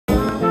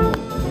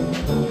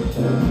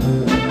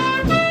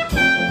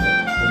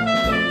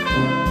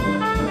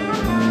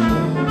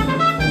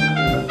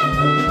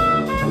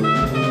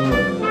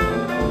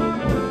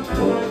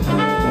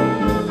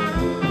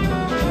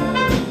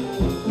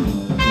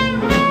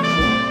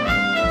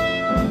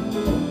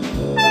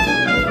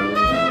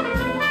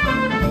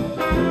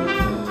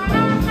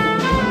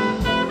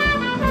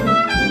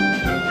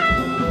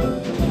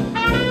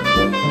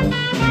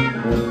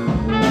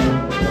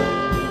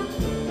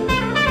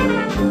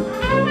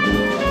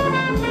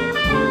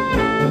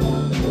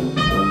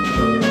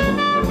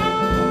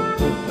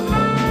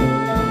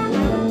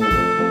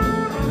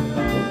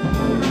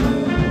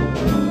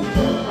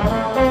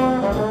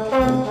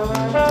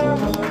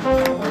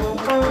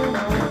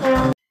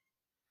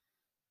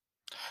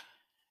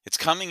It's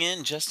coming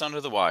in just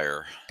under the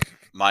wire.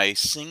 My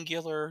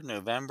singular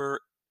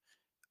November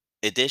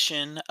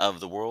edition of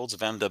the Worlds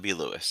of M.W.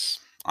 Lewis.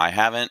 I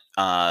haven't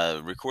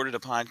recorded a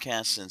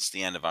podcast since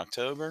the end of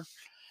October,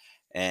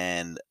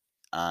 and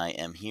I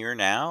am here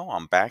now.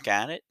 I'm back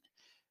at it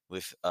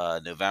with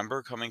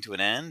November coming to an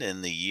end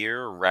and the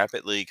year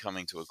rapidly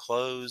coming to a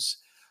close.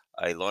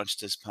 I launched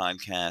this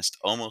podcast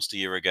almost a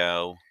year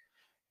ago,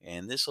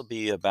 and this will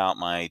be about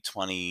my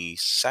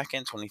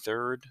 22nd,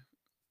 23rd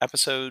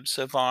episode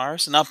so far.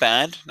 So not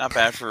bad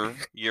for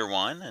year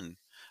one. And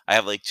I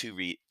have like two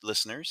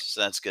listeners, so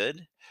that's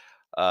good.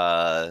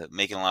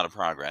 Making a lot of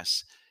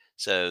progress.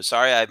 So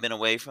sorry I've been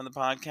away from the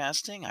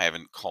podcasting. I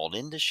haven't called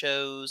into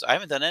shows. I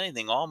haven't done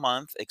anything all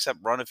month except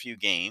run a few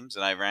games.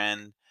 And I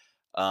ran,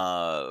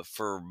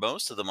 for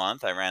most of the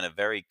month, I ran a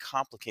very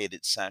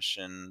complicated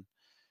session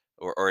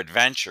or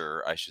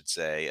adventure, I should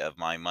say, of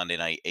my Monday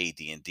night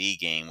AD&D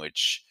game,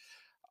 which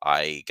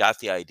I got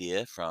the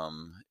idea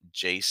from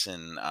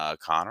Jason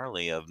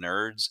Connerly of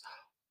Nerds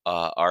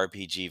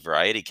RPG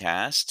Variety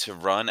Cast to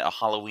run a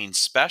Halloween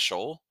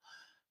special.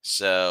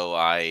 So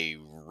I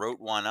wrote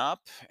one up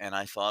and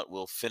I thought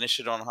we'll finish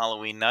it on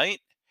Halloween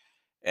night.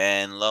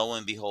 And lo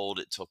and behold,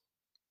 it took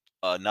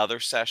another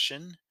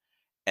session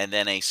and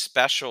then a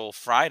special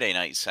Friday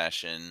night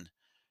session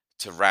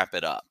to wrap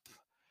it up.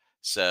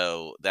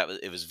 So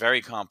it was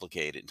very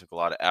complicated and took a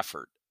lot of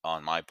effort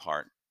on my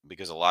part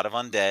because a lot of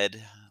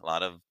undead, a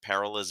lot of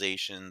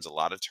paralyzations, a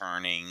lot of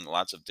turning,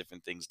 lots of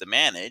different things to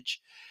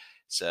manage.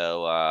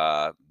 So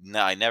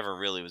no, I never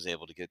really was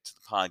able to get to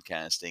the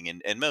podcasting,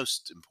 and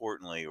most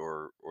importantly,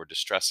 or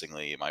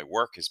distressingly, my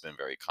work has been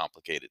very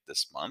complicated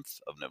this month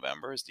of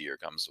November as the year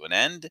comes to an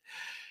end.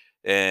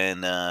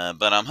 And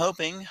but I'm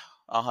hoping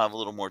I'll have a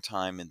little more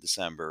time in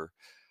December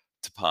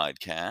to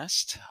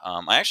podcast.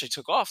 I actually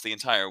took off the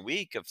entire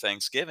week of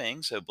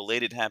Thanksgiving, so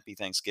belated happy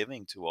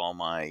Thanksgiving to all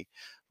my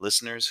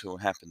listeners who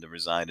happen to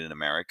reside in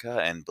America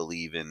and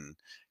believe in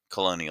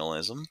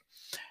colonialism.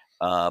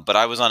 But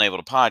I was unable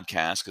to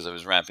podcast because I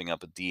was wrapping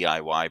up a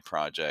DIY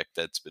project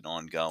that's been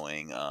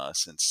ongoing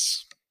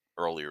since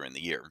earlier in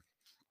the year.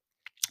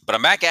 But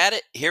I'm back at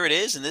it. Here it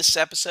is in this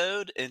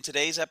episode. In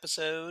today's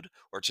episode,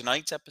 or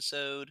tonight's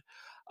episode,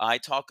 I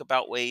talk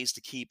about ways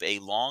to keep a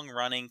long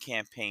running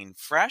campaign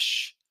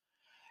fresh,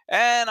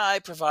 and I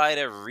provide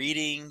a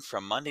reading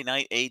from Monday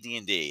Night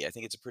AD&D. I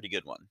think it's a pretty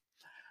good one.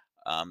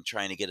 I'm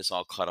trying to get us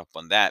all caught up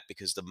on that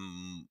because the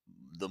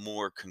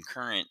more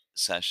concurrent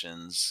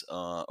sessions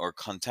or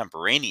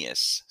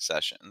contemporaneous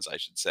sessions, I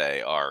should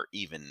say, are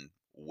even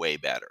way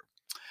better.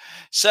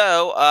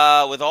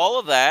 So, with all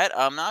of that,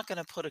 I'm not going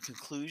to put a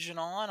conclusion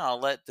on. I'll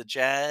let the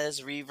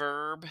jazz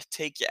reverb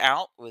take you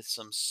out with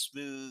some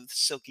smooth,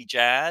 silky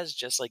jazz,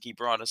 just like he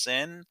brought us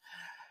in.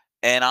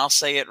 And I'll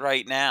say it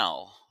right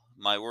now,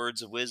 my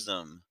words of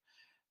wisdom: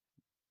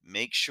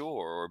 make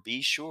sure or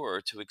be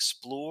sure to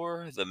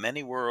explore the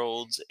many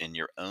worlds in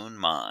your own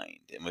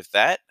mind. And with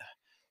that,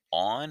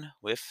 on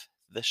with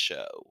the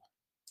show.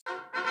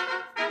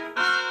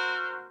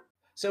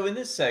 So, in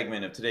this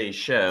segment of today's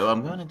show,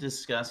 I'm going to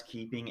discuss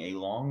keeping a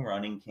long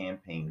running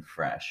campaign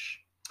fresh.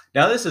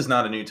 Now, this is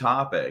not a new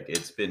topic,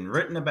 it's been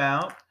written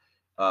about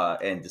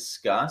and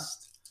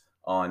discussed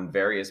on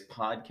various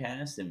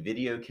podcasts and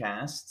video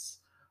casts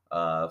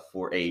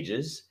for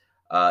ages.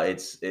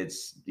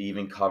 It's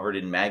even covered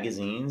in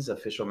magazines,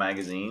 official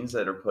magazines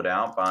that are put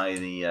out by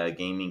the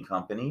gaming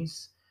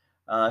companies.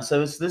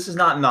 This is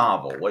not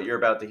novel. What you're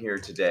about to hear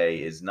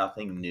today is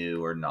nothing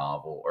new or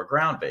novel or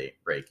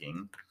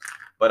groundbreaking,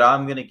 but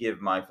I'm going to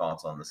give my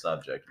thoughts on the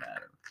subject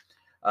matter.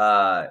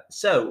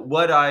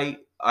 What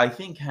I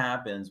think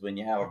happens when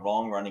you have a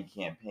long running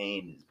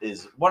campaign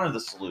is one of the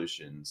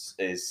solutions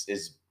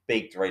is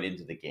baked right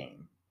into the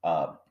game.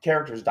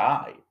 Characters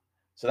die,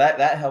 so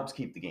that helps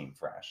keep the game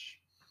fresh.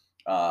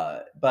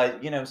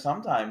 But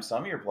sometimes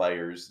some of your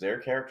players, their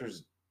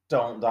characters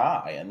don't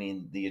die. I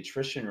mean, the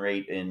attrition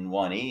rate in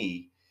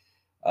 1E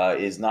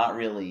is not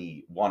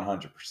really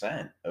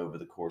 100% over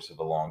the course of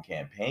a long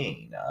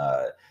campaign.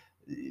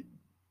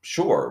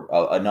 Sure,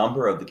 a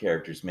number of the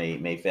characters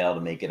may fail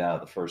to make it out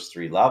of the first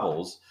three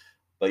levels,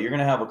 but you're going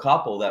to have a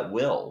couple that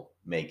will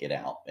make it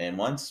out. And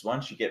once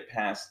you get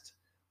past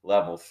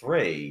level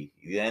 3,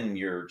 then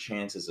your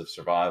chances of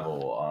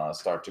survival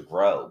start to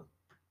grow.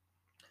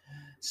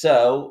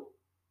 So,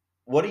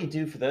 what do you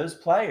do for those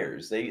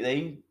players?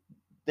 They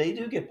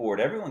do get bored.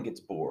 Everyone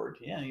gets bored.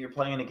 You're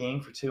playing a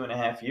game for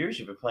 2.5 years.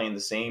 You've been playing the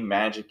same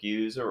magic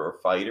user or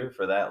fighter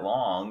for that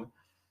long,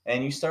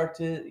 and you start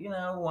to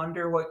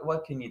wonder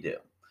what can you do.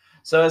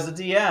 So as a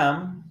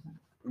DM,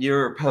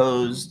 you're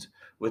posed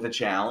with a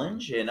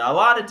challenge, and a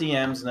lot of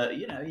DMs know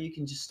you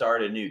can just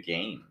start a new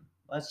game.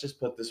 Let's just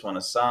put this one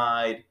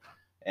aside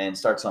and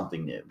start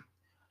something new,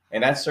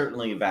 and that's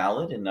certainly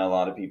valid, and a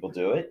lot of people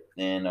do it.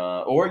 And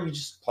or you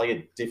just play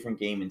a different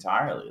game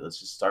entirely. Let's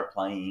just start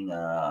playing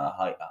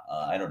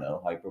I don't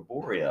know,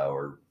 Hyperborea,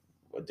 or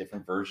a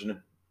different version of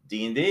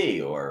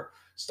D&D, or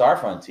Star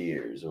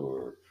Frontiers,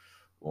 or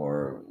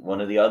one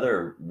of the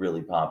other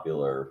really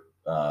popular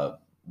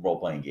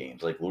role-playing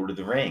games like Lord of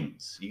the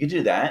Rings. You could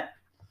do that.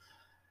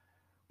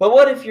 But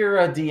what if you're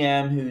a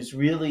DM who's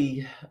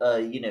really,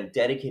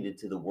 dedicated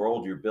to the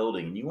world you're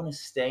building, and you want to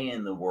stay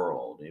in the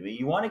world? I mean,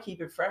 you want to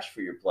keep it fresh for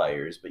your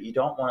players, but you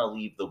don't want to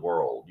leave the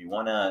world. You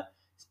want to,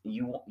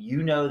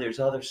 there's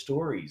other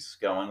stories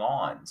going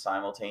on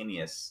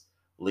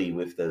simultaneously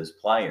with those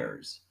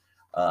players.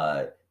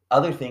 Uh,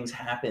 Other things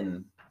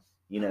happen.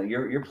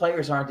 Your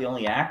players aren't the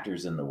only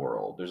actors in the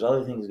world. There's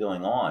other things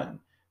going on.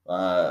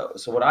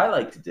 So what I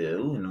like to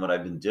do, and what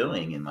I've been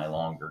doing in my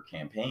longer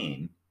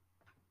campaign,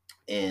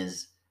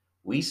 is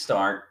we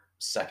start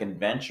second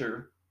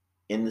venture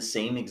in the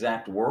same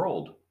exact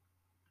world.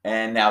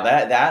 And now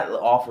that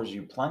offers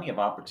you plenty of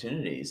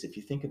opportunities. If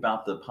you think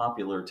about the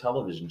popular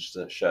television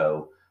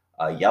show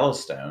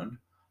Yellowstone,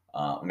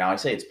 now I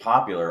say it's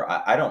popular.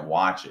 I don't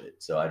watch it,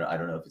 so I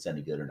don't know if it's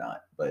any good or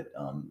not. But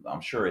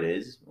I'm sure it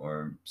is,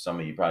 or some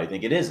of you probably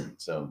think it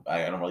isn't. So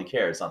I don't really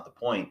care. It's not the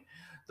point.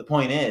 The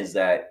point is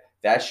that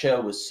that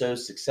show was so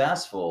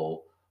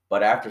successful,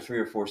 but after 3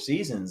 or 4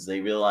 seasons,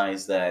 they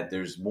realized that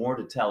there's more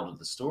to tell to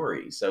the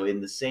story. So in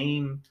the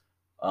same,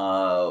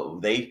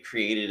 they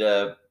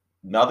created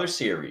another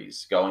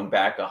series going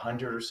back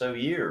 100 or so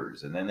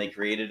years, and then they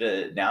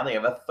created now they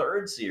have a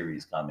third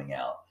series coming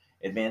out,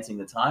 advancing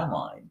the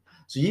timeline.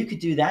 So you could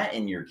do that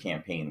in your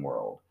campaign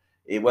world.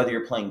 Whether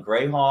you're playing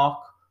Greyhawk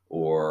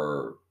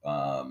or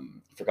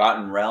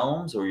Forgotten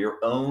Realms or your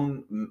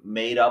own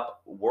made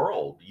up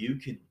world, you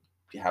could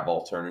have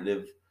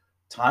alternative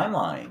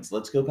timelines.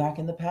 Let's go back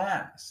in the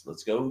past.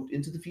 Let's go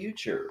into the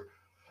future.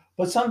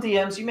 But some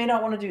DMs, you may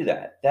not want to do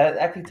that.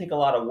 That could take a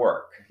lot of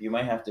work. You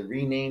might have to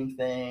rename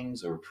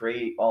things or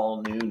create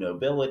all new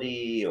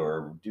nobility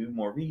or do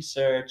more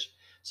research.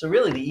 So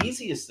really, the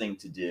easiest thing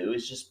to do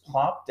is just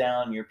plop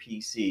down your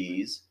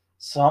PCs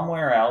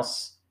somewhere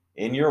else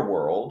in your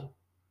world,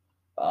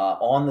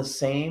 on the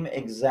same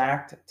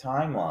exact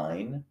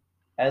timeline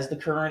as the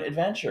current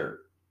adventure.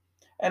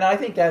 And I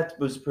think that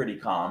was pretty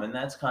common.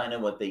 That's kind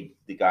of what the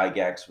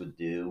Gygax would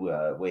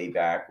do way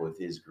back with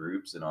his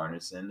groups in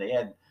Arneson.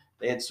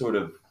 They had sort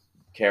of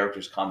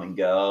characters come and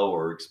go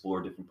or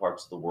explore different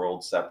parts of the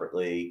world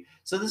separately.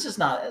 So this is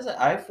not, as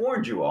I've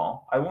warned you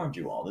all. I warned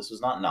you all. This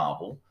was not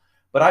novel,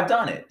 but I've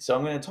done it. So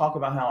I'm going to talk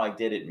about how I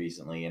did it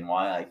recently and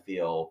why I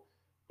feel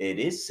it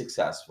is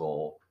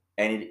successful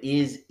and it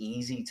is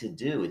easy to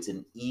do. It's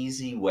an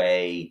easy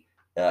way.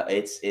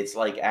 It's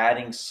like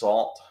adding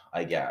salt,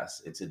 I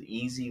guess. It's an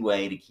easy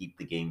way to keep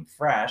the game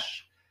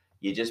fresh.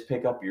 You just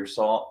pick up your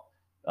salt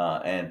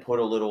and put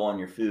a little on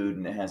your food,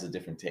 and it has a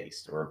different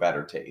taste, or a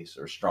better taste,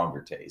 or a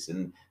stronger taste.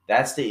 And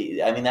that's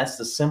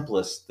the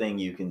simplest thing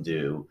you can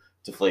do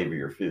to flavor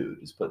your food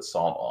is put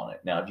salt on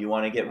it. Now, if you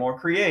want to get more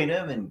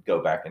creative and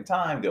go back in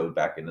time, go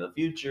back into the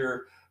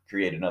future,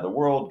 create another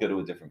world, go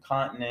to a different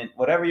continent,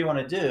 whatever you want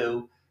to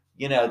do,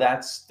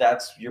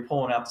 that's you're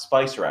pulling out the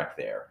spice rack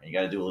there, and you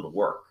got to do a little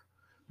work.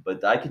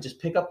 But I could just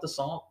pick up the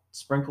salt,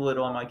 sprinkle it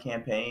on my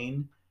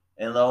campaign,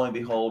 and lo and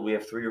behold, we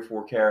have 3 or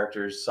 4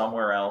 characters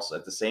somewhere else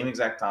at the same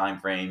exact time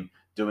frame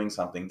doing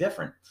something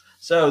different.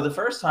 So the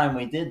first time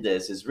we did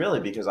this is really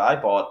because I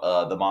bought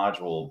the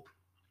module.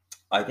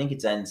 I think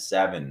it's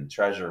N7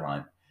 Treasure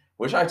Hunt,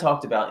 which I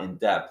talked about in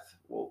depth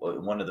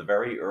in one of the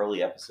very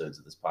early episodes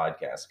of this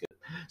podcast.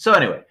 So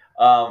anyway,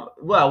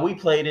 well, we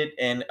played it,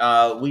 and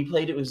we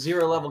played it with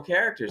 0 level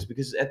characters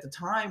because at the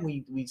time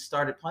we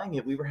started playing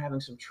it, we were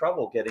having some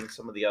trouble getting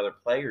some of the other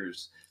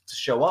players to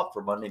show up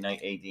for Monday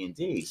Night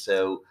AD&D.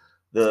 So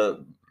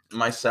the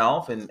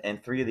myself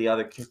and 3 of the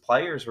other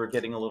players were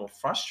getting a little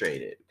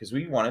frustrated because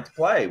we wanted to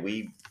play.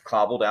 We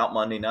cobbled out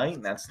Monday night,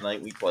 and that's the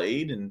night we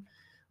played. And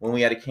when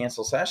we had to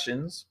cancel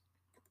sessions,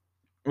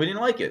 we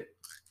didn't like it.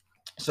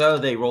 So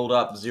they rolled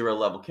up 0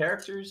 level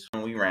characters,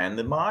 and we ran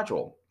the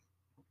module.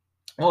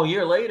 Well, a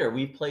year later,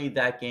 we played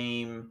that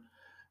game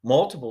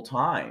multiple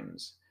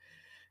times,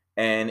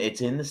 and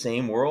it's in the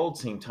same world,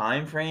 same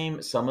time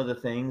frame. Some of the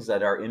things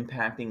that are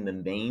impacting the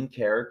main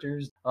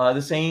characters,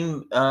 the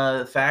same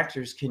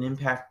factors can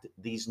impact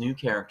these new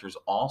characters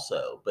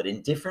also, but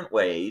in different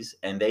ways,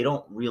 and they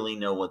don't really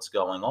know what's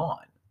going on.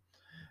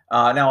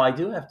 Now, I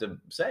do have to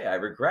say, I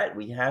regret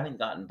we haven't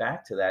gotten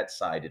back to that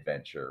side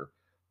adventure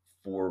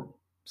for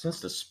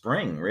since the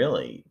spring,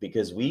 really,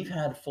 because we've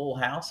had full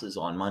houses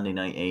on Monday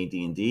Night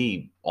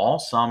AD&D all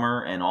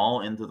summer and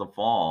all into the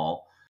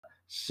fall.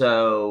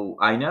 So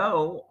I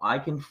know I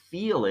can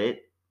feel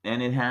it,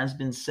 and it has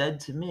been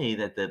said to me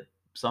that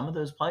some of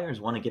those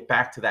players want to get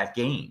back to that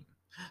game.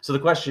 So the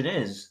question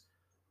is,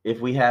 if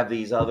we have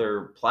these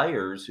other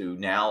players who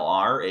now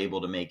are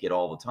able to make it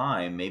all the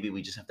time, maybe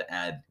we just have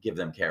to give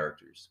them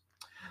characters.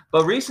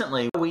 But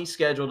recently, we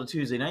scheduled a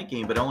Tuesday night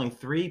game, but only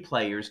 3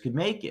 players could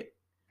make it.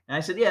 And I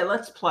said, yeah,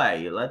 let's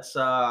play.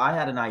 I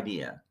had an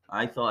idea.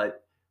 I thought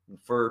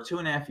for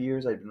 2.5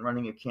 years, I've been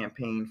running a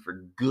campaign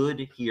for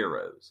good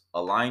heroes,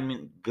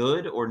 alignment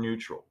good or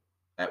neutral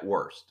at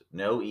worst,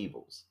 no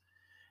evils.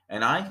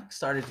 And I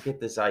started to get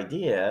this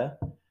idea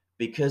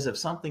because of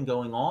something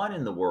going on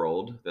in the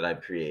world that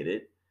I've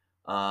created.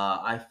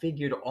 I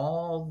figured a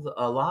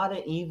lot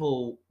of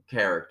evil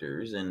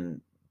characters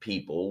and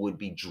people would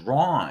be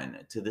drawn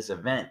to this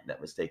event that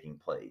was taking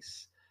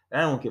place.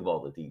 And I won't give all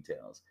the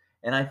details.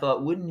 And I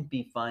thought, wouldn't it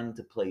be fun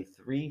to play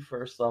 3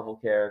 first level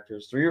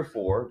characters, 3 or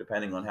 4,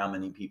 depending on how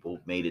many people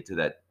made it to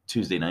that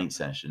Tuesday night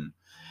session.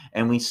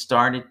 And we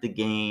started the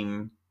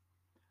game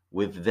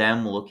with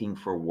them looking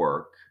for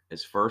work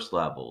as first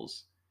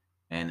levels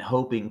and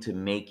hoping to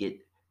make it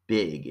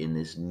big in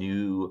this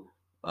new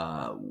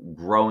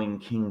growing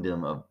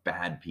kingdom of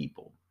bad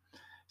people.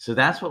 So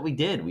that's what we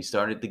did. We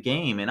started the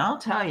game, and I'll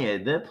tell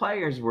you, the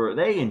players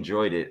they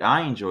enjoyed it.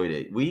 I enjoyed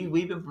it.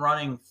 We've been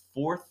running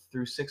 4th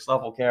through 6th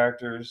level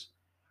characters.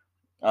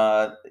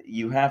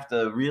 You have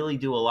to really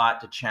do a lot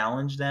to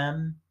challenge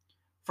them.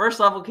 First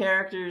level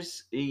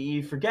characters,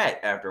 you forget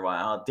after a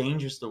while how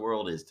dangerous the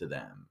world is to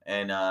them.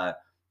 And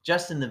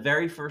just in the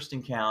very first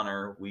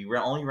encounter, we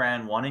only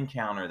ran 1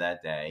 encounter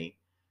that day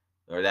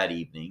or that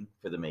evening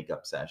for the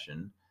makeup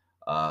session.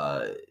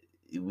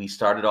 We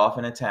started off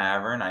in a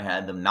tavern. I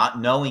had them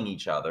not knowing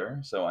each other,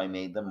 so I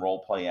made them role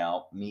play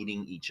out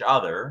meeting each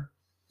other.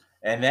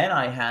 And then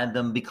I had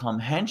them become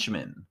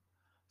henchmen.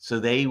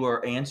 So they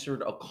were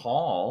answered a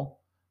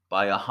call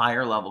by a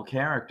higher level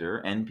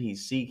character,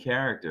 NPC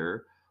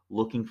character,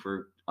 looking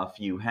for a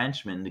few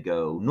henchmen to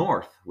go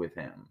north with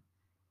him.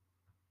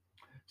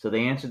 So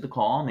they answered the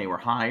call and they were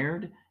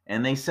hired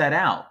and they set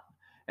out.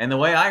 And the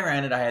way I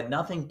ran it, I had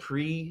nothing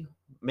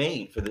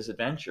pre-made for this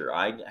adventure.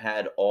 I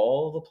had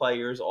all the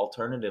players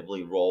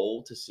alternatively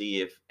roll to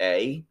see if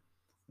A,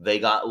 they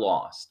got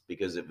lost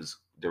because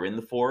they're in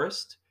the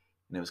forest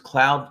and it was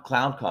cloud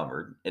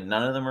covered and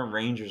none of them are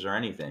rangers or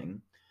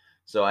anything.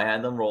 So I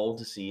had them roll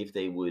to see if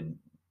they would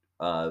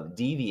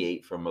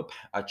deviate from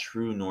a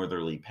true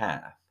northerly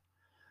path.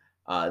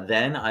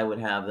 Then I would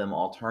have them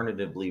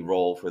alternatively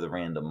roll for the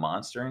random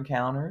monster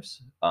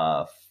encounters.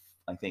 I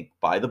think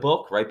right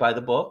by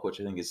the book,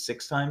 which I think is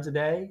 6 times a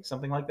day,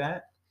 something like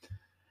that.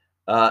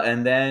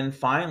 And then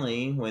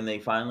finally, when they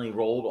finally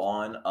rolled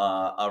on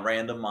a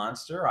random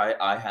monster,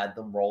 I had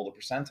them roll the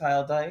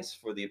percentile dice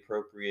for the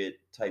appropriate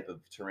type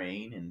of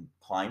terrain and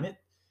climate,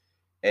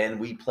 and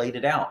we played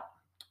it out.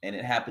 And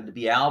it happened to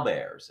be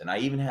owlbears, and I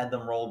even had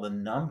them roll the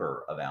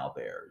number of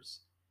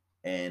owlbears.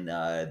 And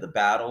the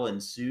battle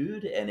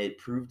ensued, and it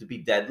proved to be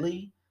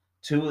deadly.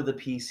 2 of the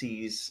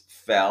PCs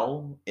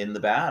fell in the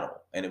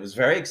battle, and it was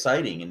very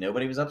exciting, and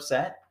nobody was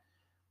upset.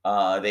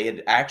 They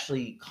had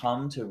actually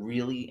come to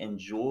really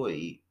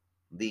enjoy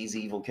these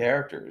evil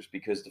characters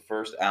because the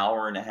first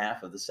hour and a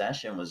half of the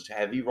session was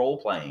heavy role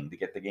playing to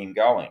get the game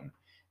going,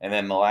 and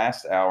then the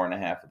last hour and a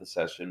half of the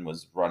session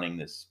was running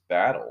this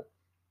battle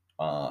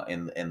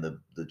in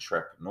the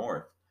trek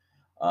north.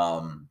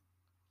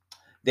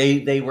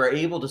 They were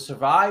able to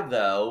survive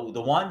though.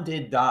 The one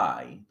did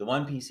die. The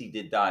one PC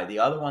did die. The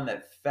other one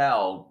that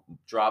fell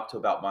dropped to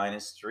about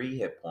 -3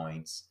 hit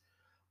points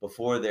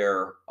before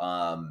the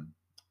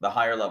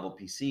higher level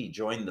PC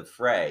joined the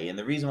fray. And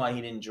the reason why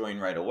he didn't join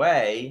right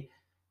away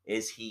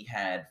is he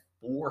had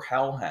 4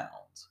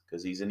 hellhounds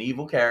because he's an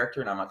evil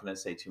character, and I'm not going to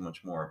say too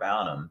much more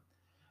about him.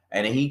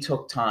 And he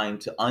took time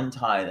to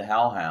untie the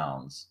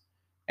hellhounds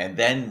and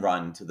then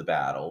run to the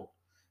battle.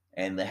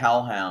 And the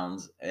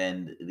hellhounds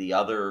and the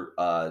other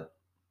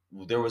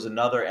there was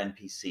another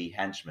NPC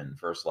henchman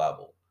first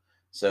level.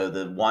 So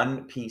the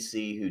one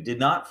PC who did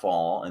not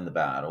fall in the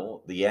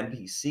battle, the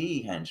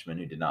NPC henchman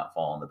who did not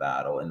fall in the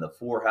battle, and the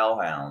 4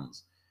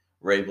 hellhounds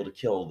were able to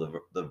kill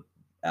the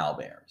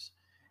owlbears.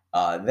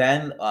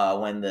 Then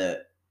when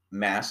the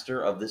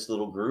master of this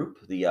little group,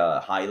 the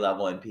high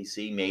level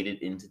NPC, made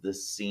it onto the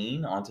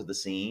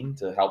scene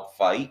to help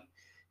fight,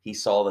 he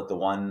saw that the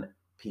one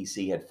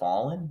PC had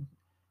fallen.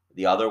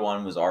 The other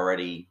one was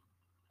already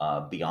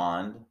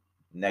beyond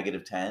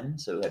 -10,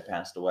 so had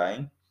passed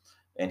away.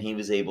 And he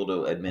was able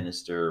to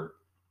administer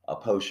a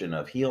potion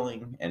of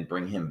healing and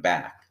bring him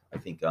back. I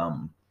think,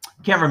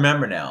 can't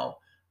remember now.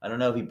 I don't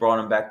know if he brought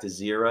him back to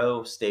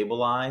 0,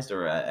 stabilized,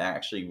 or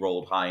actually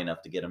rolled high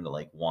enough to get him to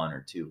like 1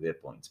 or 2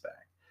 hit points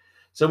back.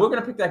 So we're going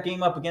to pick that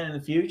game up again in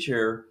the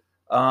future.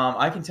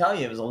 I can tell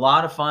you it was a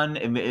lot of fun.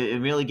 It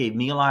really gave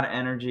me a lot of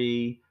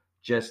energy,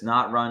 just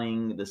not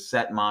running the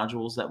set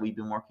modules that we've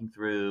been working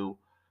through.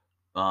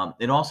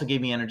 It also gave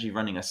me energy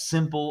running a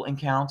simple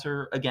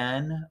encounter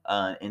again,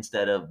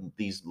 instead of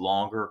these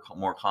longer,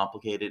 more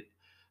complicated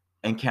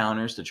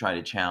encounters to try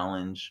to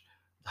challenge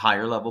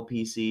higher level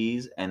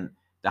PCs. And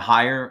the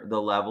higher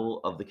the level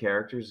of the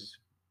characters,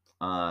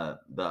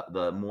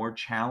 the more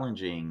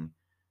challenging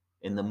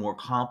and the more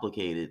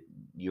complicated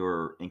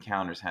your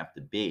encounters have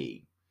to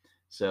be.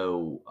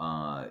 So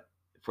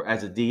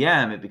as a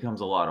DM, it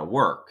becomes a lot of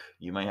work.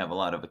 You might have a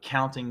lot of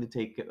accounting to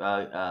take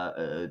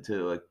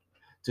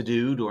to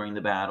do during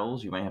the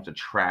battles. You might have to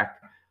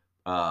track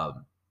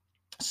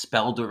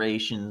spell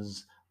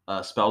durations,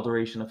 spell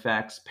duration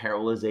effects,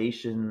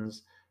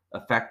 paralyzations,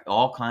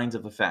 all kinds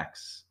of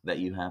effects that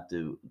you have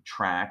to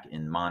track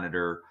and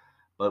monitor.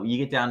 But you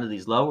get down to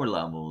these lower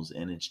levels,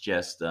 and it's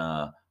just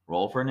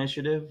roll for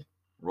initiative,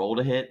 roll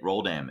to hit,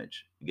 roll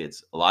damage. It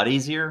gets a lot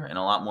easier and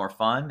a lot more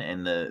fun,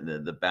 and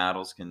the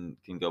battles can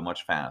go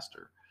much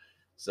faster.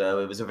 So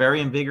it was a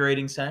very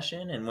invigorating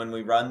session. And when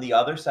we run the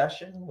other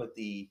session with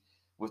the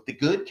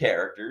good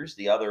characters,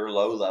 the other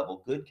low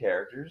level good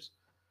characters,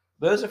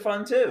 those are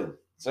fun too.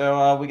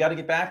 So we got to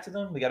get back to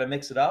them. We got to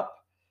mix it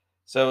up.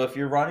 So if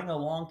you're running a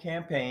long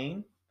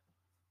campaign,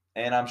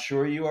 and I'm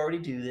sure you already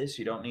do this,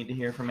 you don't need to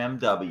hear from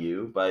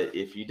MW, but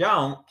if you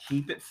don't,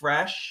 keep it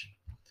fresh.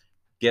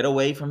 Get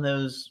away from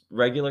those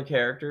regular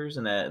characters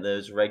and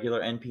those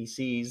regular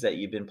NPCs that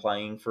you've been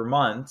playing for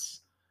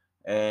months,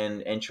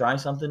 and try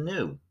something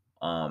new.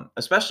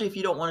 Especially if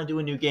you don't want to do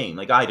a new game,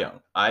 like I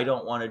don't. I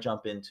don't want to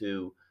jump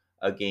into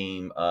a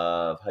game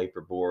of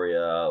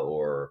Hyperborea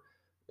or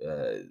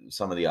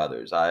some of the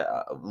others.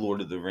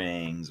 Lord of the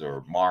Rings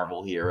or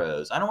Marvel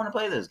Heroes. I don't want to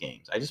play those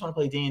games. I just want to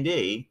play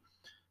D&D.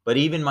 But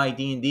even my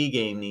D&D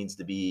game needs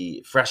to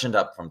be freshened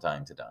up from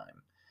time to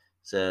time.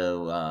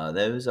 So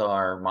those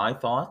are my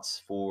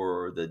thoughts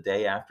for the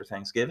day after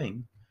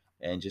Thanksgiving,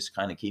 and just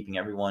kind of keeping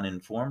everyone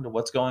informed of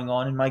what's going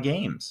on in my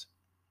games.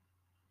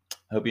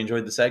 Hope you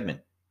enjoyed the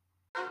segment.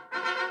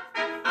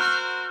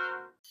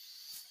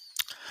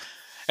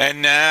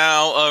 And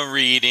now a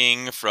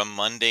reading from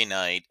Monday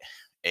night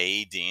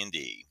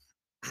AD&D.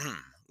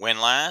 When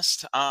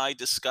last I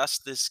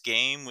discussed this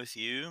game with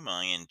you,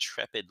 my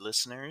intrepid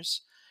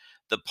listeners,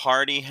 the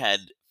party had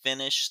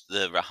finished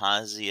the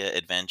Rahazia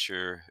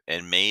adventure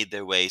and made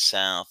their way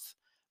south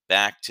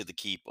back to the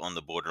keep on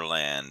the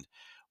borderland,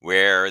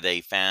 where they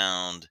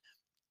found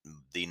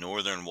the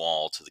northern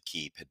wall to the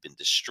keep had been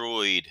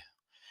destroyed,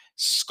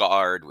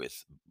 scarred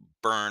with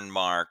burn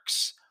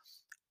marks,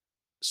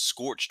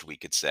 scorched, we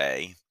could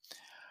say,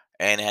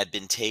 and had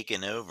been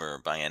taken over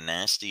by a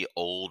nasty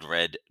old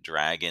red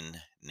dragon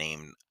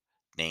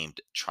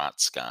named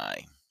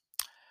Trotsky.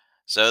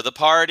 So the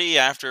party,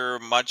 after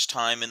much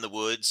time in the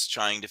woods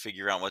trying to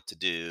figure out what to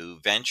do,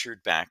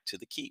 ventured back to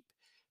the keep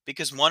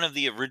because one of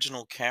the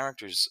original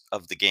characters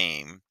of the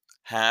game,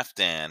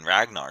 Halfdan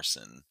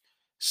Ragnarsson,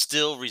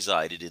 still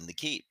resided in the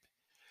keep.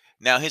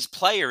 Now, his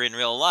player in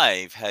real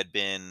life had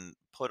been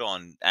put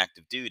on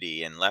active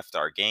duty and left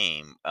our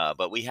game,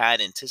 but we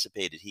had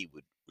anticipated he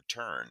would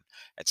return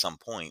at some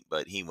point,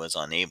 but he was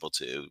unable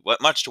to.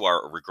 What, much to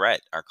our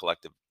regret, our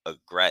collective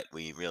regret,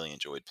 we really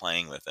enjoyed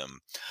playing with him.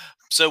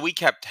 So we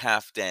kept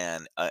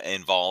Halfdan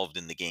involved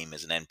in the game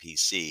as an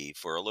NPC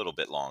for a little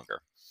bit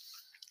longer.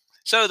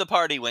 So the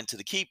party went to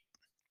the keep.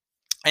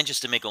 And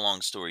just to make a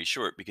long story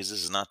short, because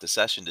this is not the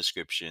session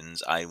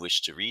descriptions I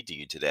wish to read to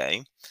you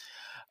today,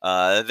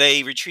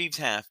 they retrieved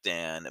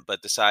Halfdan,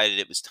 but decided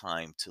it was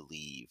time to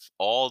leave.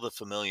 All the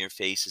familiar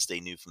faces they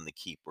knew from the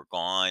keep were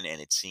gone,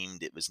 and it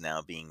seemed it was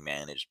now being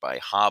managed by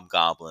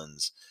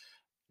hobgoblins,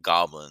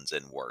 goblins,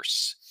 and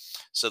worse.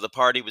 So the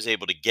party was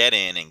able to get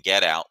in and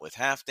get out with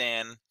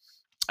Halfdan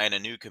and a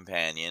new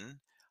companion,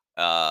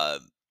 uh,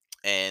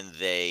 and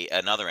they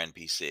another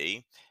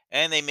NPC,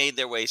 and they made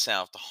their way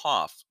south to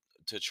Hoff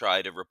to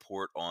try to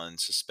report on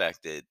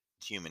suspected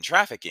human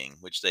trafficking,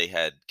 which they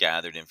had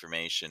gathered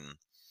information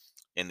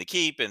in the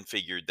keep and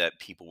figured that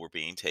people were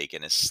being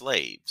taken as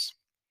slaves.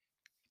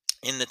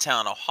 In the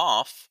town of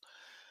Hoff,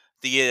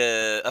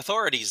 the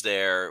authorities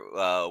there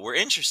were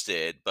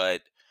interested,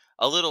 but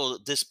a little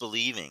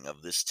disbelieving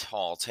of this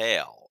tall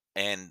tale,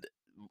 and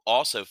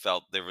also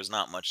felt there was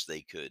not much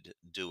they could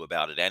do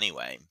about it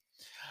anyway.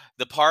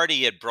 The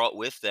party had brought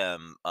with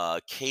them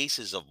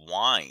cases of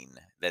wine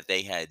that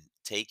they had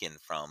taken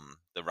from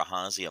the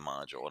Rahazia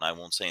module, and I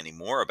won't say any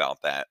more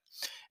about that.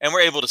 And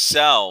we're able to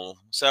sell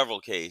several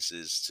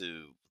cases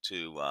to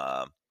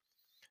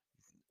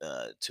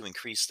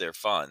increase their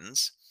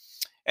funds.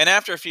 And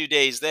after a few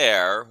days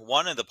there,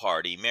 one of the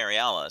party,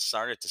 Mariella,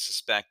 started to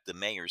suspect the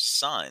mayor's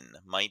son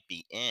might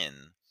be in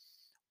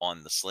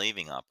on the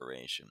slaving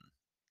operation.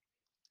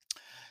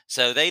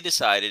 So they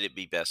decided it'd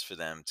be best for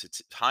them to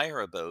hire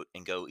a boat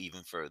and go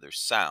even further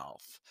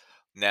south.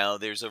 Now,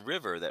 there's a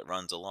river that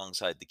runs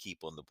alongside the keep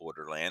on the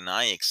borderland. And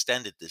I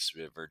extended this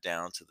river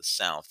down to the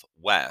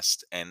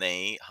southwest, and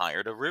they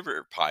hired a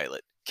river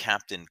pilot,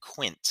 Captain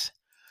Quint.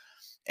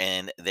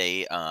 And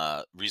they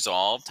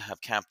resolved to have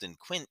Captain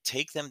Quint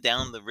take them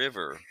down the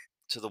river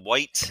to the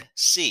White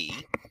Sea,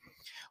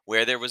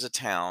 where there was a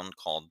town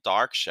called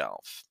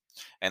Darkshelf.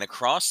 And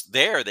across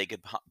there, they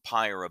could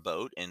hire a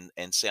boat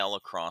and sail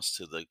across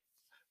to the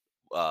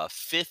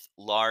fifth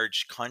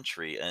large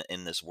country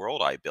in this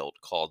world I built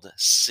called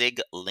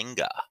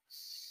Siglinga.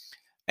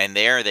 And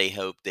there they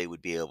hoped they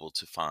would be able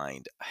to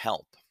find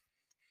help.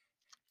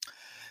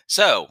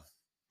 So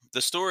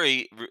the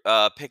story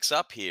picks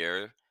up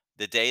here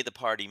the day the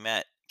party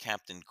met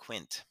Captain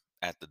Quint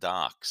at the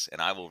docks.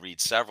 And I will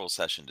read several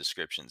session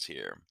descriptions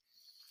here.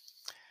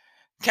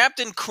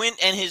 Captain Quint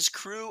and his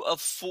crew of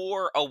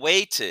 4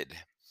 awaited.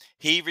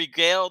 He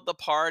regaled the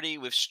party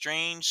with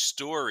strange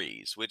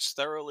stories, which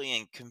thoroughly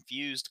and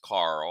confused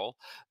Carl,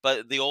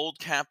 but the old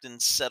captain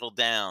settled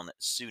down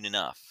soon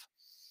enough.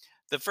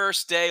 The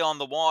first day on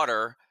the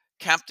water,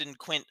 Captain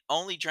Quint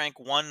only drank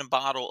 1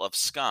 bottle of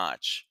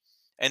scotch,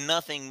 and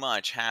nothing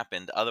much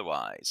happened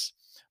otherwise.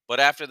 But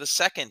after the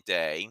second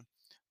day,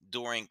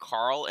 during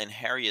Carl and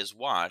Harry's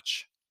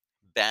watch,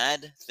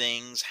 bad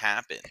things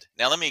happened.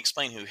 Now, let me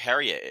explain who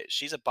Harriet is.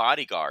 She's a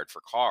bodyguard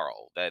for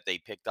Carl that they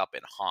picked up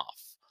in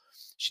Hoff.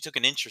 She took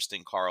an interest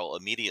in Carl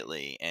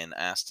immediately and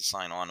asked to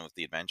sign on with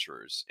the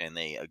adventurers, and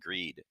they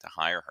agreed to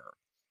hire her.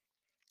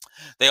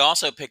 They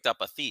also picked up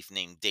a thief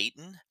named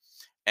Dayton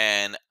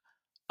and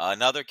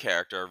another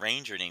character, a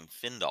ranger named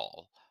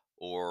Findal,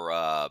 or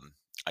I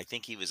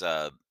think he was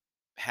a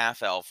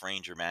half elf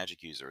ranger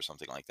magic user or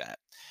something like that.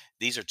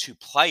 These are two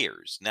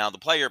players. Now, the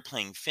player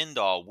playing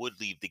Findal would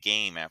leave the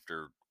game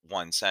after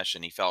one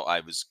session. He felt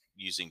I was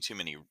using too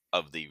many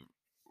of the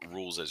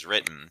rules as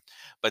written,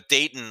 but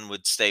Dayton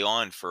would stay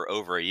on for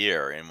over a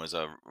year and was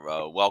a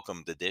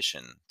welcomed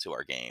addition to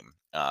our game.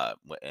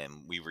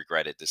 And we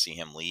regretted to see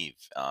him leave.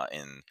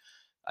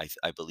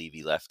 I believe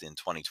he left in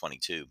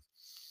 2022.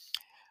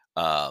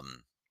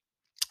 Um,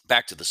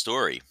 Back to the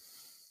story.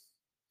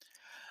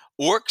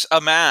 Orcs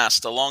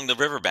amassed along the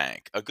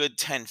riverbank, a good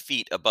 10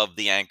 feet above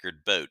the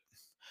anchored boat.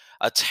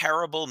 A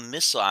terrible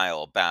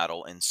missile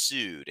battle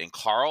ensued, and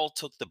Carl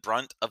took the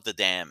brunt of the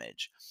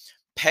damage.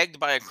 Pegged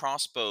by a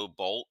crossbow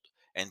bolt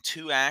and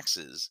two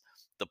axes,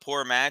 the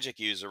poor magic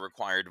user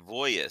required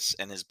Voyus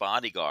and his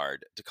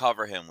bodyguard to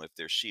cover him with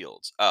their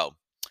shields. Oh,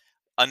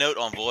 a note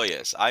on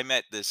Voyus. I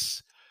met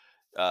this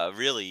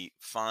really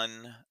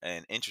fun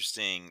and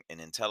interesting and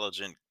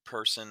intelligent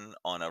person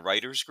on a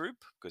writers group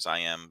because I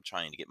am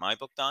trying to get my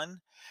book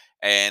done.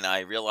 And I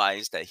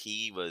realized that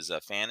he was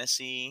a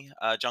fantasy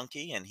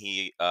junkie and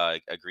he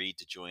agreed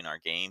to join our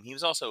game. He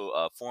was also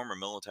a former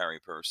military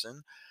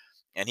person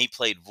and he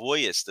played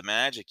Voyus, the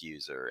magic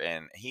user.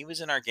 And he was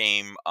in our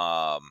game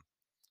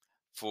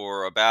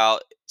for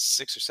about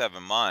 6 or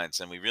 7 months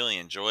and we really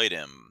enjoyed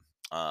him.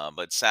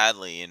 But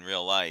sadly, in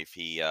real life,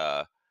 he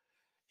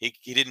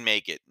didn't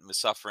make it. Was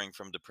suffering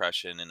from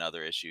depression and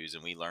other issues,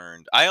 and we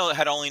learned.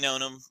 Had only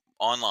known him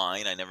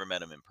online. I never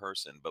met him in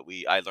person, but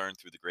I learned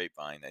through the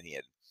grapevine that he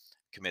had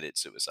committed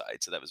suicide.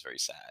 So that was very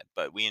sad.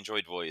 But we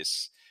enjoyed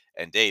Voice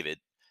and David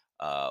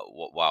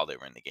while they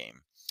were in the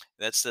game.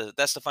 That's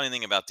the funny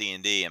thing about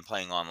D&D and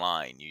playing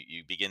online.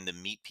 You begin to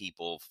meet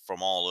people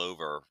from all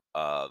over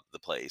the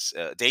place.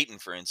 Dayton,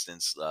 for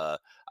instance,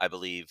 I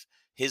believe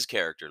his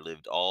character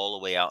lives all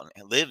the way out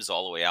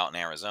in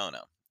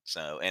Arizona.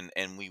 So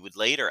and we would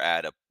later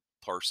add a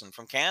person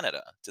from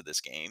Canada to this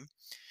game,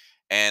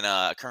 and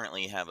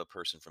currently have a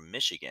person from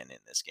Michigan in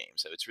this game.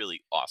 So it's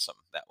really awesome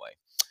that way.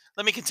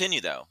 Let me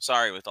continue though.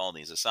 Sorry with all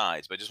these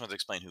asides, but I just want to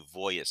explain who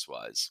Voyus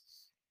was.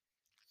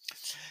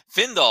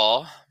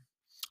 Findal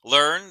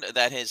learned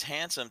that his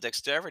handsome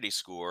dexterity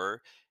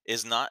score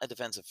is not a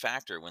defensive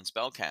factor when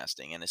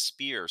spellcasting, and a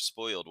spear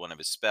spoiled one of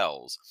his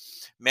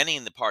spells. Many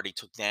in the party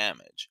took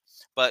damage,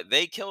 but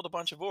they killed a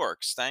bunch of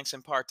orcs, thanks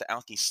in part to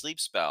Alki's sleep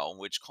spell,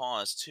 which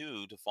caused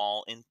two to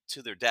fall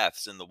into their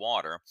deaths in the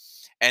water.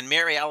 And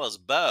Mariella's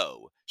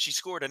bow, she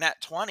scored a nat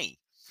 20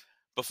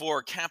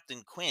 before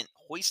Captain Quint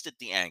hoisted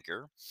the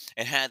anchor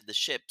and had the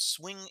ship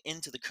swing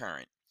into the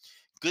current.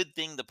 Good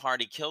thing the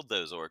party killed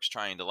those orcs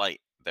trying to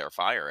light their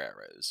fire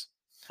arrows.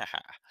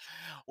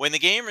 When the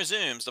game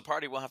resumes, the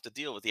party will have to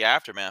deal with the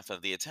aftermath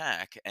of the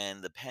attack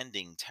and the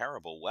pending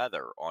terrible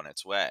weather on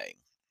its way.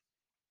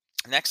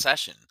 Next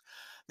session,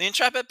 the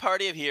intrepid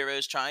party of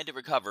heroes tried to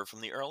recover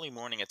from the early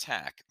morning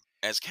attack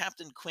as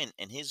Captain Quint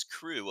and his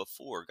crew of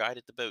four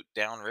guided the boat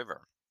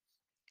downriver.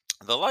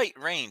 The light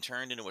rain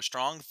turned into a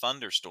strong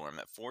thunderstorm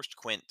that forced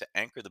Quint to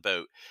anchor the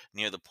boat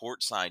near the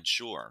port side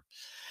shore.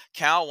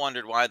 Cal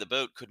wondered why the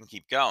boat couldn't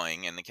keep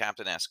going, and the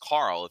captain asked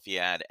Carl if he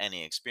had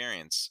any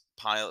experience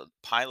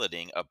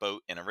piloting a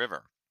boat in a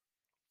river.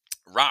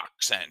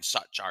 Rocks and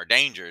such are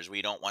dangers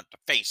we don't want to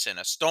face in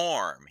a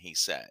storm, he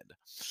said.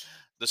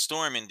 The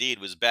storm indeed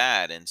was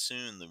bad, and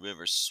soon the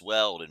river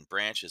swelled and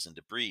branches and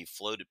debris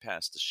floated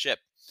past the ship.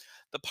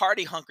 The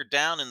party hunkered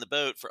down in the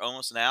boat for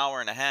almost an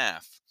hour and a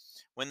half.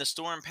 When the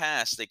storm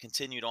passed, they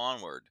continued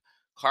onward.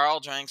 Carl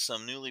drank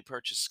some newly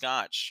purchased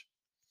scotch.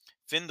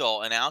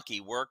 Findal and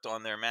Alki worked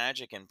on their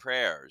magic and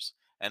prayers,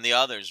 and the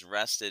others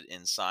rested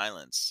in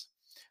silence.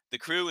 The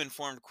crew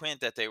informed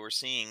Quint that they were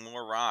seeing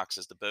more rocks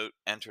as the boat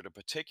entered a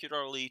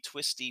particularly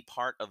twisty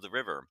part of the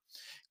river.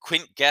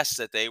 Quint guessed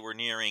that they were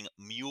nearing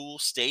Mule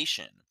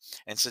Station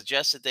and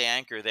suggested they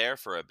anchor there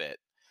for a bit.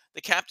 The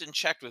captain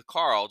checked with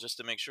Carl just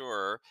to make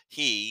sure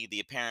he,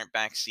 the apparent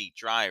backseat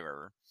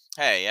driver,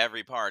 hey,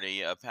 every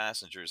party of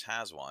passengers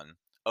has one,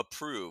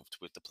 approved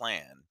with the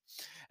plan.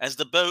 As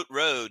the boat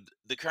rode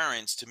the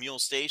currents to Mule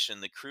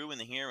Station, the crew and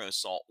the heroes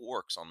saw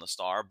orcs on the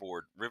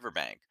starboard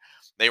riverbank.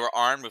 They were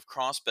armed with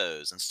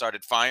crossbows and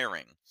started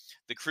firing.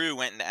 The crew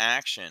went into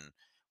action,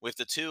 with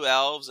the two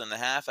elves and the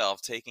half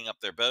elf taking up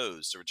their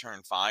bows to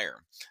return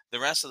fire. The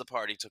rest of the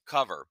party took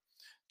cover.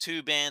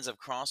 Two bands of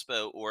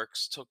crossbow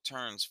orcs took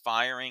turns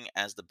firing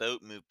as the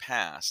boat moved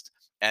past,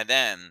 and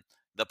then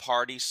the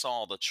party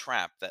saw the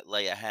trap that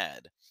lay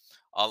ahead.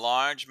 A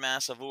large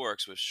mass of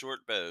orcs with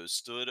short bows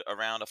stood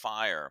around a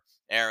fire,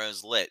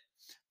 arrows lit.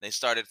 They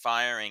started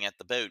firing at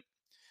the boat.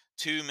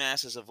 Two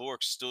masses of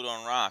orcs stood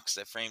on rocks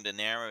that framed a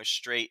narrow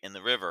strait in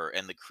the river,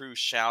 and the crew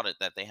shouted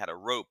that they had a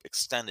rope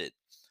extended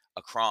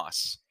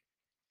across.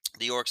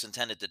 The orcs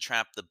intended to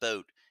trap the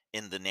boat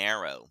in the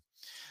Narrow.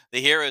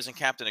 The heroes and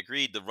captain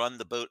agreed to run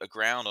the boat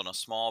aground on a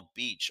small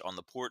beach on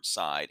the port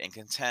side and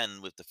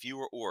contend with the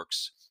fewer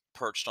orcs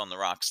perched on the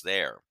rocks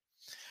there.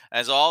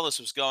 As all this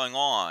was going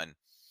on,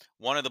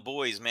 one of the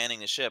boys manning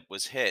the ship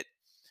was hit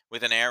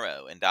with an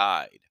arrow and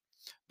died.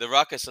 The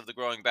ruckus of the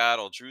growing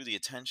battle drew the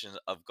attention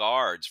of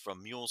guards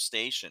from Mule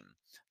Station,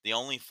 the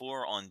only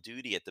four on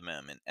duty at the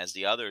moment, as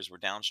the others were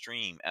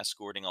downstream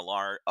escorting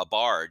a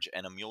barge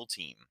and a mule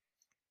team.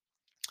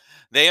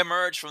 They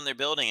emerged from their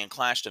building and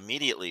clashed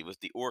immediately with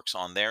the orcs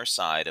on their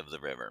side of the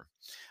river.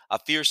 A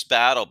fierce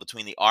battle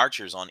between the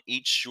archers on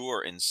each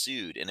shore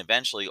ensued, and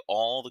eventually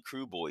all the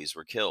crew boys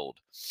were killed.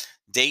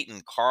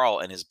 Dayton, Carl,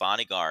 and his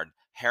bodyguard,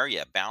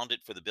 Harriet, bounded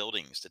for the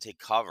buildings to take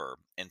cover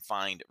and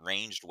find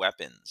ranged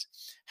weapons.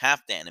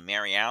 Halfdan and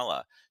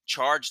Mariala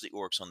charged the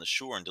orcs on the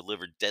shore and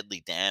delivered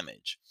deadly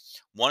damage.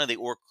 One of the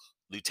orc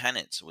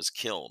lieutenants was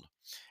killed.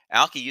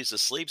 Alki used a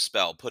sleep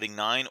spell, putting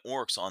 9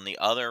 orcs on the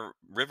other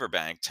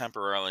riverbank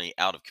temporarily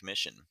out of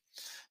commission.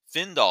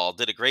 Findal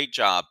did a great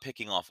job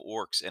picking off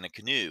orcs in a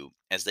canoe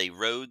as they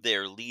rowed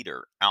their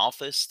leader,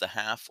 Alphys the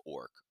half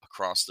orc,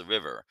 across the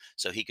river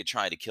so he could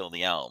try to kill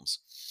the elves.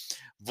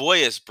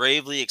 Voyus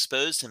bravely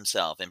exposed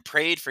himself and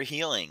prayed for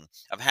healing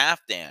of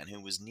Halfdan, who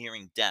was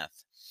nearing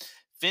death.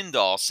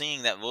 Findal,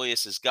 seeing that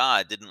Voyus's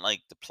god didn't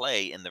like to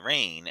play in the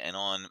rain and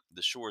on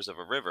the shores of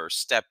a river,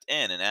 stepped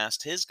in and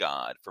asked his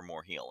god for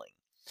more healing.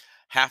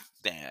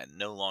 Halfdan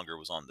no longer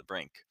was on the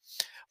brink.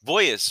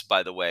 Voyus,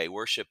 by the way,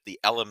 worshipped the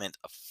element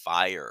of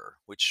fire,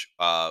 which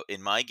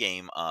in my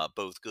game,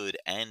 both good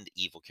and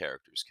evil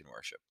characters can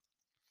worship.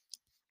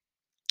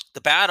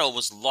 The battle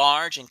was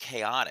large and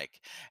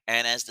chaotic,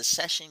 and as the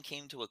session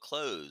came to a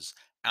close,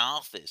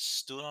 Alphys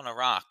stood on a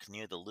rock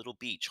near the little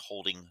beach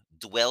holding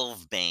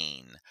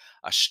Dwelvebane,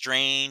 a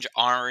strange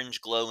orange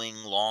glowing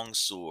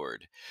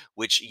longsword,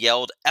 which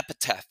yelled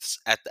epithets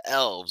at the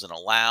elves in a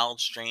loud,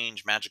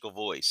 strange, magical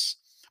voice.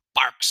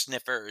 Bark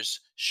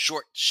sniffers,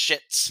 short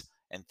shits,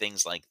 and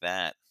things like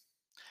that.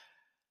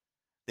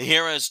 The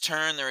heroes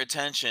turned their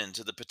attention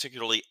to the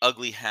particularly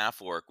ugly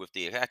half orc with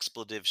the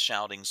expletive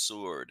shouting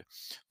sword.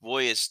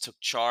 Voyus took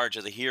charge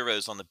of the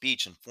heroes on the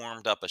beach and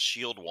formed up a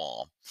shield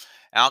wall.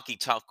 Alki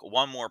took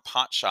one more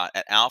pot shot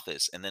at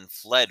Alphys and then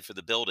fled for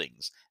the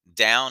buildings,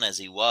 down as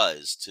he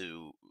was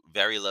to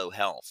very low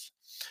health.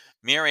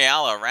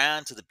 Miriala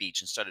ran to the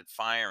beach and started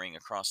firing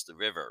across the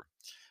river.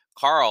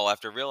 Carl,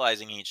 after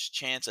realizing his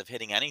chance of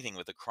hitting anything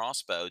with a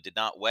crossbow did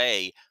not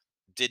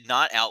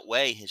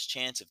outweigh his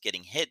chance of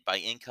getting hit by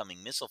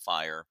incoming missile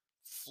fire,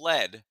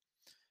 fled.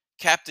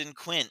 Captain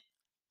Quint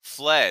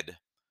fled.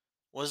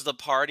 Was the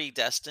party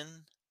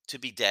destined to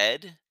be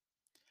dead?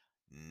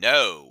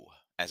 No,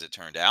 as it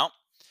turned out.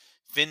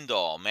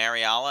 Findal,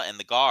 Mariala, and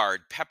the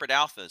guard peppered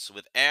Alphys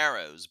with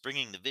arrows,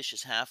 bringing the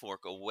vicious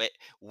half-orc away,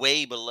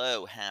 way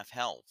below half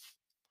health.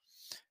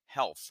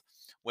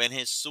 When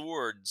his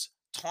sword's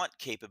taunt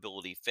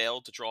capability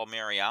failed to draw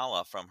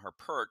Mariala from her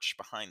perch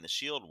behind the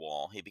shield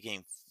wall, he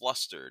became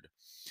flustered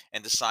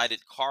and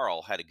decided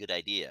Carl had a good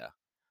idea.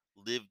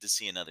 Live to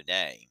see another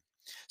day.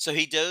 So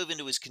he dove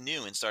into his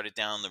canoe and started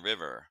down the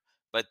river.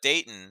 But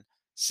Dayton,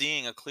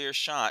 seeing a clear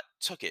shot,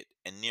 took it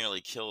and nearly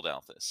killed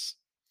Alphys.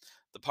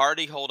 The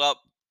party holed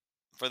up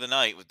for the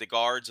night with the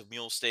guards of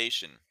Mule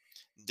Station.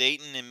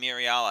 Dayton and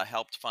Miriala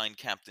helped find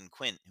Captain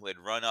Quint, who had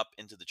run up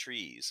into the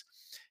trees.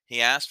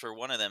 He asked for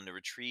one of them to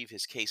retrieve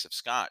his case of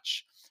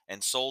scotch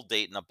and sold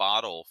Dayton a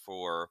bottle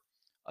for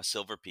a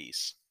silver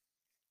piece.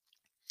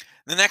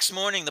 The next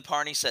morning, the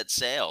party set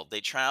sail.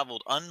 They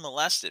traveled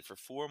unmolested for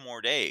 4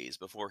 more days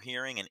before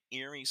hearing an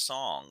eerie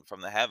song from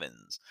the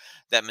heavens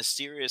that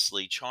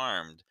mysteriously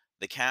charmed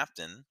the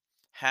captain,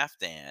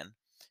 Halfdan,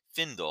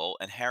 Findal,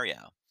 and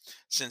Harriel.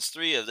 Since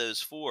 3 of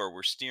those 4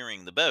 were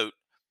steering the boat,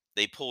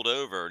 they pulled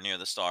over near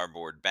the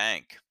starboard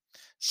bank.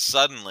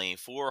 Suddenly,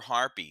 4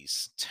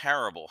 harpies,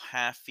 terrible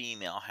half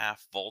female,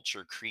 half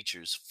vulture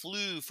creatures,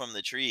 flew from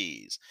the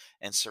trees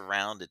and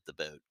surrounded the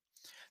boat.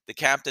 The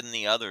captain and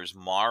the others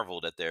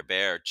marveled at their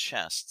bare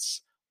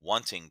chests,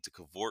 wanting to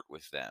cavort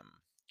with them.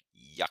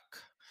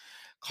 Yuck.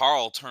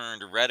 Carl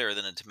turned redder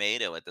than a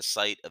tomato at the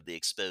sight of the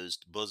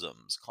exposed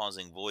bosoms,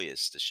 causing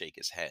Voyus to shake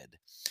his head.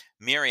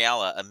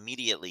 Miriella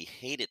immediately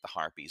hated the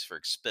harpies for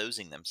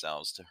exposing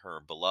themselves to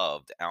her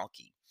beloved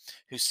Alki,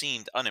 who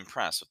seemed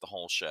unimpressed with the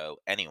whole show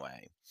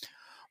anyway.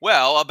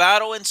 Well, a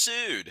battle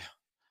ensued.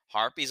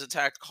 Harpies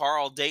attacked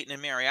Carl, Dayton,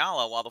 and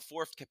Mariala while the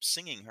fourth kept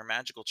singing her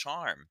magical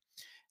charm.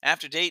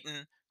 After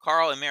Dayton,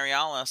 Carl and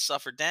Mariala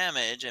suffered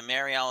damage, and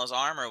Mariala's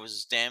armor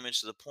was damaged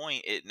to the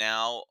point it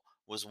now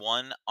was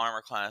 1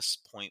 armor class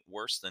point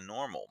worse than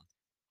normal.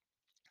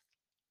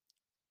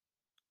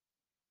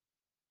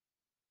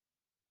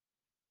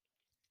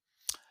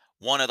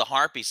 One of the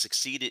harpies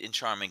succeeded in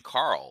charming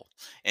Carl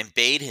and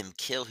bade him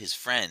kill his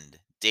friend,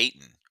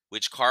 Dayton,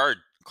 which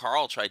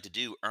Carl tried to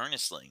do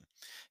earnestly.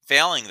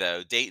 Failing,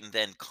 though, Dayton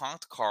then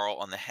conked Carl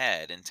on the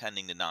head,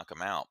 intending to knock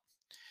him out.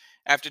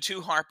 After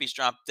two harpies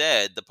dropped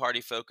dead, the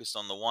party focused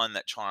on the one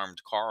that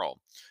charmed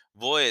Carl.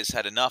 Voyas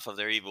had enough of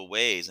their evil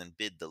ways and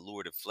bid the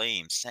Lord of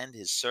Flames send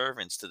his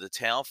servants to the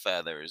tail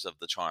feathers of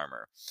the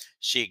charmer.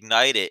 She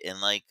ignited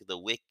and, like the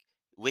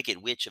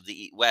wicked witch of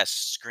the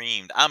west,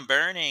 screamed, "I'm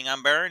burning!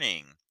 I'm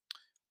burning!"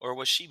 Or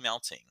was she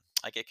melting?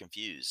 I get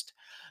confused.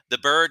 The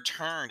bird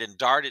turned and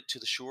darted to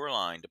the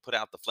shoreline to put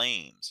out the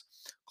flames.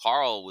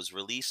 Carl was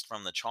released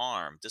from the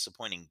charm,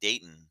 disappointing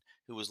Dayton,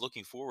 who was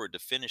looking forward to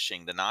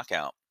finishing the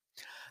knockout.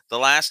 The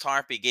last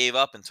harpy gave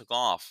up and took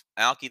off.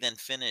 Alki then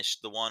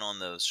finished the one on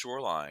the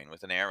shoreline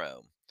with an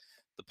arrow.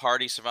 The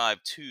party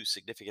survived two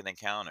significant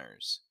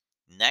encounters.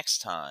 Next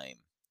time,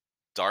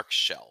 Dark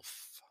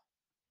Shelf.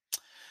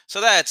 So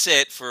that's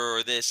it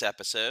for this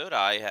episode.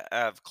 I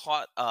have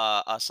caught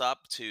us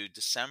up to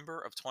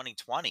December of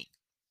 2020,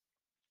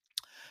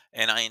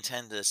 and I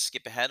intend to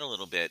skip ahead a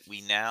little bit.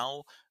 We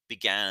now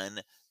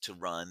began to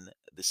run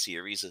the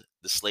series,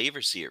 the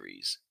Slaver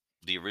series,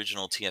 the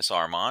original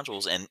TSR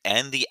modules,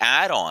 and the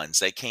add-ons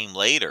that came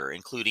later,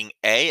 including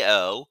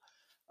AO,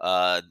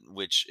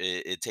 which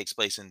it takes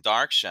place in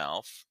Dark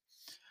Shelf,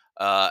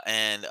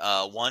 and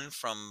one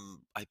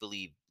from, I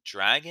believe,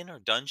 Dragon or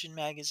Dungeon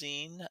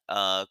magazine,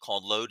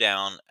 called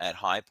Lowdown at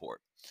Highport.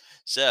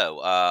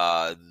 So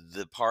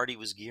the party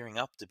was gearing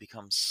up to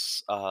become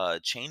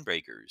chain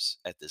breakers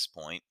at this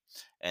point,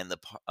 and the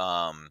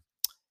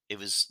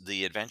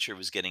adventure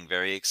was getting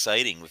very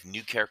exciting with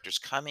new characters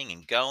coming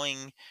and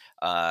going,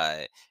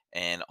 uh,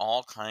 and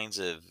all kinds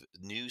of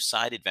new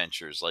side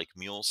adventures like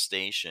Mule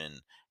Station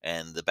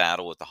and the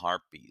battle with the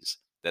Harpies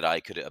that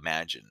I could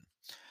imagine.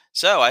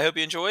 So I hope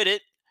you enjoyed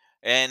it,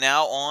 and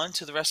now on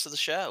to the rest of the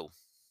show.